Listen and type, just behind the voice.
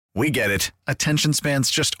We get it. Attention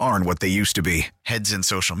spans just aren't what they used to be. Heads in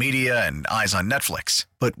social media and eyes on Netflix.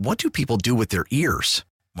 But what do people do with their ears?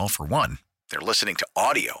 Well, for one, they're listening to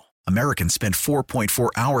audio. Americans spend 4.4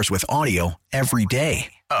 hours with audio every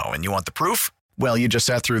day. Oh, and you want the proof? Well, you just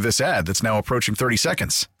sat through this ad that's now approaching 30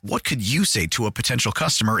 seconds. What could you say to a potential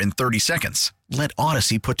customer in 30 seconds? Let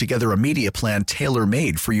Odyssey put together a media plan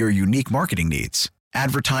tailor-made for your unique marketing needs.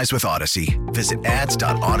 Advertise with Odyssey. Visit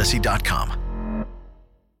ads.odyssey.com.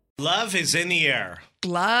 Love is in the air.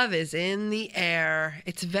 Love is in the air.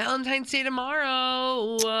 It's Valentine's Day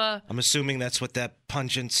tomorrow. I'm assuming that's what that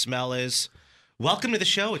pungent smell is. Welcome to the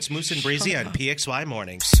show. It's Moose and Breezy on PXY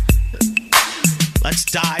Mornings. Let's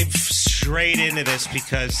dive straight into this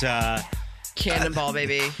because Cannonball,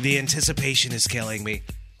 baby. The anticipation is killing me.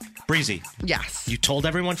 Breezy. Yes. You told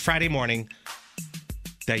everyone Friday morning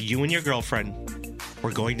that you and your girlfriend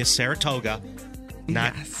were going to Saratoga.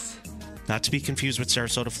 Not to be confused with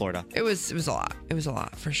Sarasota, Florida. It was a lot. It was a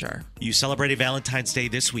lot, for sure. You celebrated Valentine's Day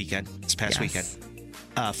this past weekend.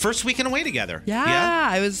 First weekend away together. Yeah,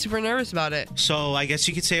 I was super nervous about it. So I guess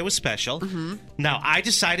you could say it was special. Mm-hmm. Now, I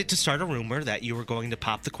decided to start a rumor that you were going to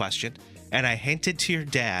pop the question, and I hinted to your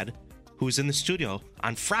dad, who was in the studio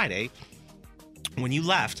on Friday. When you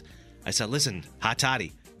left, I said, listen, Hot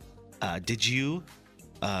Toddy, did you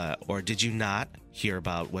or did you not hear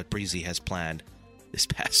about what Breezy has planned this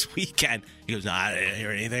past weekend? He goes, no, I didn't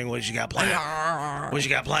hear anything. What you got planned? What you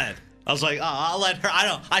got planned? I was like, oh, I'll let her.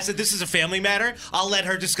 I said, this is a family matter. I'll let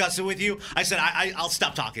her discuss it with you. I said, I'll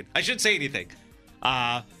stop talking. I shouldn't say anything.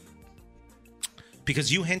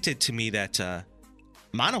 Because you hinted to me that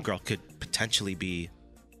Mono Girl could potentially be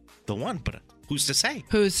the one, but who's to say?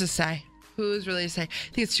 Who's to say? Who's really to say? I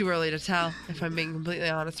think it's too early to tell, if I'm being completely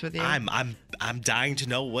honest with you. I'm dying to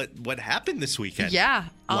know what happened this weekend. Yeah.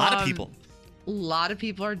 A lot of people. A lot of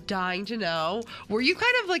people are dying to know. Were you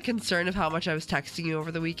kind of like concerned of how much I was texting you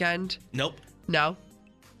over the weekend? Nope. No?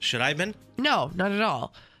 Should I have been? No, not at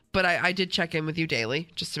all. But I did check in with you daily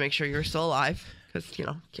just to make sure you were still alive. Because,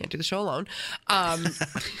 can't do the show alone.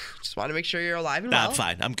 Just want to make sure you're alive and well. I'm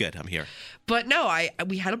fine. I'm good. I'm here. But no,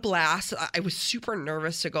 we had a blast. I was super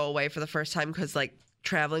nervous to go away for the first time because,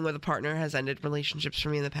 traveling with a partner has ended relationships for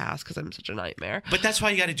me in the past because I'm such a nightmare. But that's why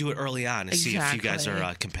you got to do it early on to see if you guys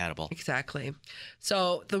are compatible. Exactly.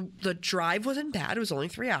 So the drive wasn't bad. It was only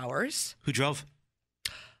 3 hours. Who drove?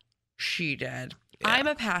 She did. Yeah. I'm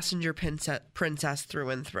a passenger princess through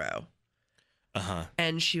and through. Uh-huh.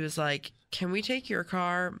 And she was like, can we take your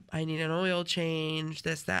car? I need an oil change,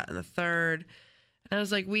 this, that, and the third. And I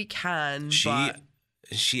was like, we can,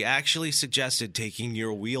 She actually suggested taking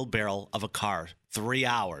your wheelbarrow of a car 3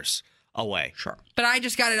 hours away. Sure. But I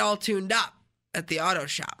just got it all tuned up at the auto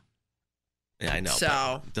shop. Yeah, I know.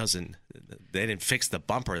 So they didn't fix the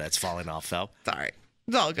bumper that's falling off, though. Sorry.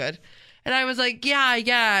 It's all good. And I was like, yeah, I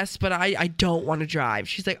guess, but I don't want to drive.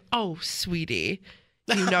 She's like, oh, sweetie,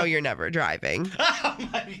 you know you're never driving. Oh,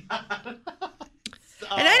 my God.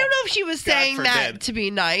 And I don't know if she was saying forbid. that to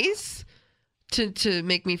be nice, to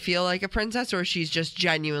make me feel like a princess, or she's just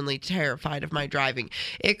genuinely terrified of my driving.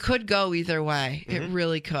 It could go either way. Mm-hmm. It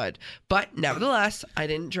really could. But nevertheless, I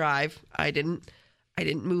didn't drive. I didn't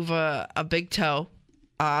move a big toe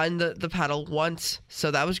on the pedal once,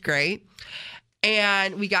 so that was great.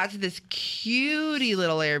 And we got to this cutie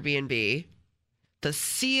little Airbnb. The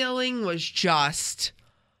ceiling was just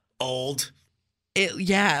old.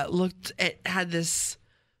 It had this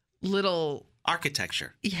little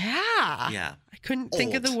architecture. Yeah. Yeah. I couldn't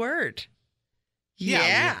think of the word.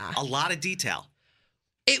 Yeah. A lot of detail.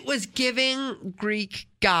 It was giving Greek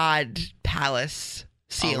god palace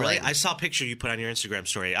ceiling. Oh, really? I saw a picture you put on your Instagram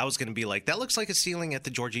story. I was going to be like, that looks like a ceiling at the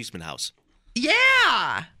George Eastman house.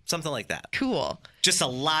 Yeah. Something like that. Cool. Just a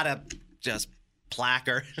lot of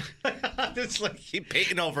placard. Just like keep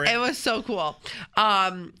painting over it. It was so cool.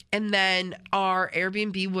 And then our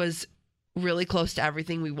Airbnb was really close to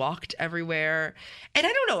everything. We walked everywhere. And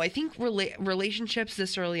I don't know. I think relationships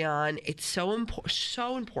this early on, it's so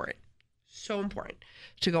important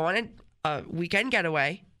to go on a weekend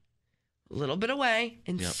getaway, a little bit away,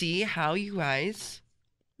 and see how you guys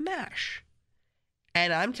mesh.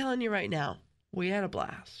 And I'm telling you right now, we had a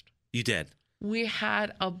blast. You did. We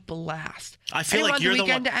had a blast. I feel like you're the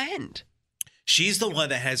one to end. She's the one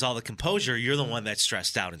that has all the composure. You're the one that's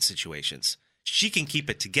stressed out in situations. She can keep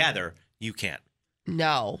it together. You can't.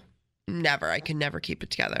 No, never. I can never keep it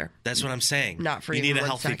together. That's what I'm saying. Not for you even need a 1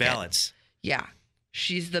 healthy second. balance. Yeah,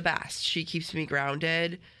 she's the best. She keeps me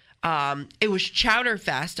grounded. It was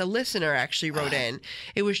Chowderfest. A listener actually wrote in.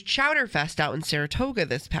 It was Chowderfest out in Saratoga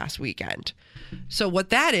this past weekend. So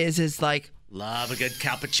what that is like love a good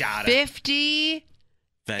cappuccino. 50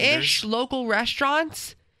 vendors. local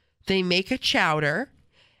restaurants, they make a chowder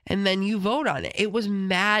and then you vote on it. It was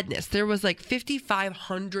madness. There was like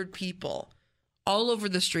 5,500 people all over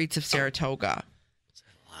the streets of Saratoga.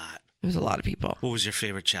 It was a lot of people. What was your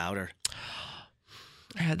favorite chowder?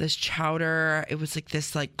 I had this chowder. It was like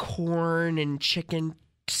this like corn and chicken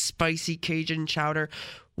spicy Cajun chowder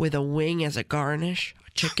with a wing as a garnish,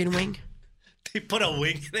 a chicken wing. They put a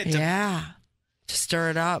wing in it. Yeah, to stir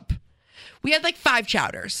it up. We had like 5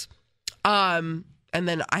 chowders. And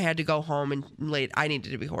then I had to go home and I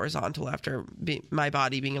needed to be horizontal after my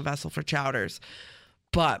body being a vessel for chowders.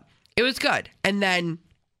 But it was good. And then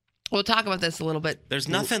we'll talk about this a little bit. There's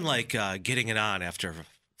nothing like getting it on after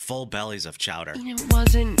full bellies of chowder. It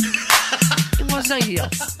wasn't ideal.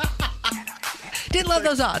 Didn't love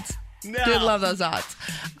those odds. No. Didn't love those odds.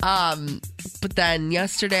 But then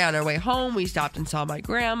yesterday on our way home, we stopped and saw my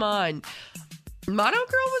grandma, and Mono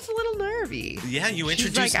Girl was a little nervy. Yeah, you She's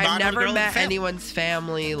introduced like, Mono I've never Girl met in the family. anyone's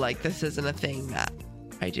family. Like, this isn't a thing that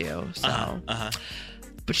I do. So,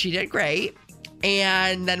 But she did great.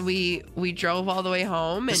 And then we drove all the way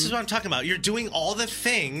home. This and is what I'm talking about. You're doing all the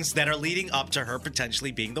things that are leading up to her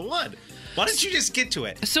potentially being the one. Why don't you just get to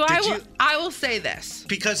it? So I will say this.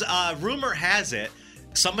 Because rumor has it,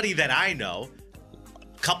 somebody that I know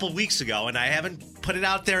a couple weeks ago, and I haven't put it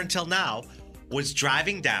out there until now, was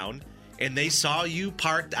driving down and they saw you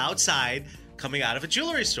parked outside coming out of a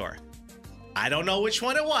jewelry store. I don't know which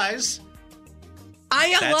one it was.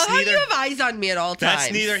 I love how you have eyes on me at all times.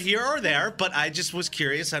 That's neither here or there, but I just was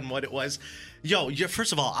curious on what it was.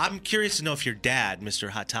 First of all, I'm curious to know if your dad, Mr.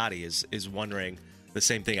 Hot Toddy, is wondering the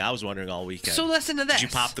same thing I was wondering all weekend. So listen to this. Did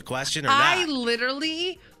you pop the question or I not?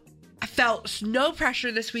 literally felt no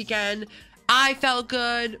pressure this weekend. I felt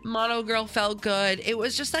good. Mono Girl felt good. It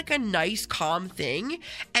was just like a nice, calm thing.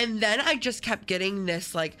 And then I just kept getting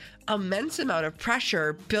this like immense amount of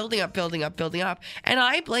pressure building up. And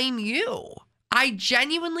I blame you. I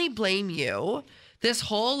genuinely blame you. This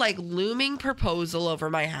whole like looming proposal over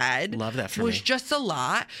my head Love that for was me. just a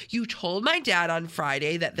lot. You told my dad on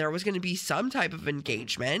Friday that there was going to be some type of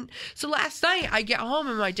engagement. So last night I get home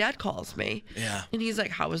and my dad calls me. Yeah. And he's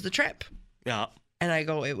like, "How was the trip?" Yeah. And I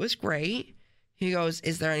go, "It was great." He goes,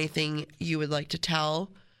 "Is there anything you would like to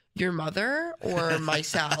tell your mother or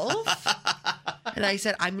myself?" And I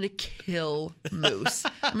said, "I'm going to kill Moose.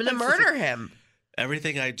 I'm going to murder him."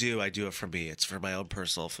 Everything I do it for me. It's for my own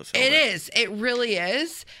personal fulfillment. It is. It really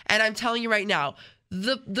is. And I'm telling you right now,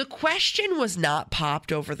 the question was not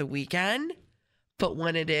popped over the weekend, but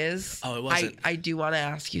when it is, Oh, it wasn't. I do want to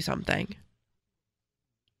ask you something.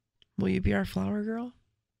 Will you be our flower girl?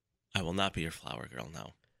 I will not be your flower girl,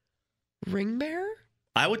 no. Ring bearer?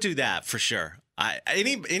 I would do that for sure.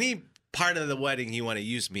 Any part of the wedding you want to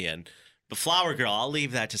use me in, but flower girl, I'll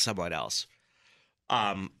leave that to someone else.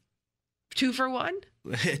 2 for 1?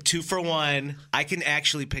 2 for 1. I can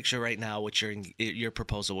actually picture right now what your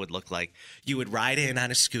proposal would look like. You would ride in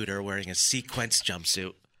on a scooter wearing a sequence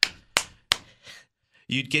jumpsuit.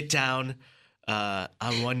 You'd get down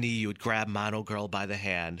on one knee. You would grab Mono Girl by the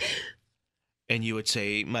hand, and you would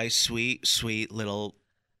say, "My sweet, sweet little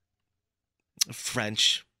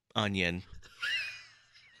French onion.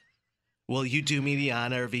 Will you do me the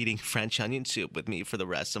honor of eating French onion soup with me for the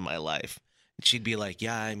rest of my life?" And she'd be like,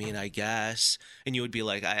 "Yeah, I mean, I guess." And you would be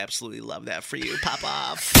like, "I absolutely love that for you. Pop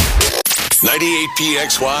off."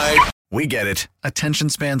 98PXY. We get it. Attention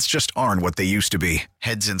spans just aren't what they used to be.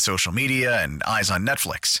 Heads in social media and eyes on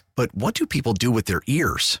Netflix. But what do people do with their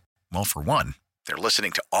ears? Well, for one, they're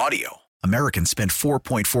listening to audio. Americans spend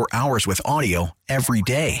 4.4 hours with audio every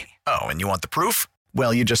day. Oh, and you want the proof?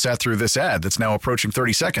 Well, you just sat through this ad that's now approaching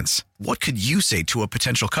 30 seconds. What could you say to a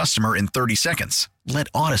potential customer in 30 seconds? Let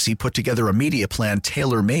Odyssey put together a media plan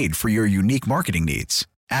tailor-made for your unique marketing needs.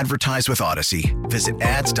 Advertise with Odyssey. Visit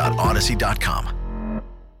ads.odyssey.com.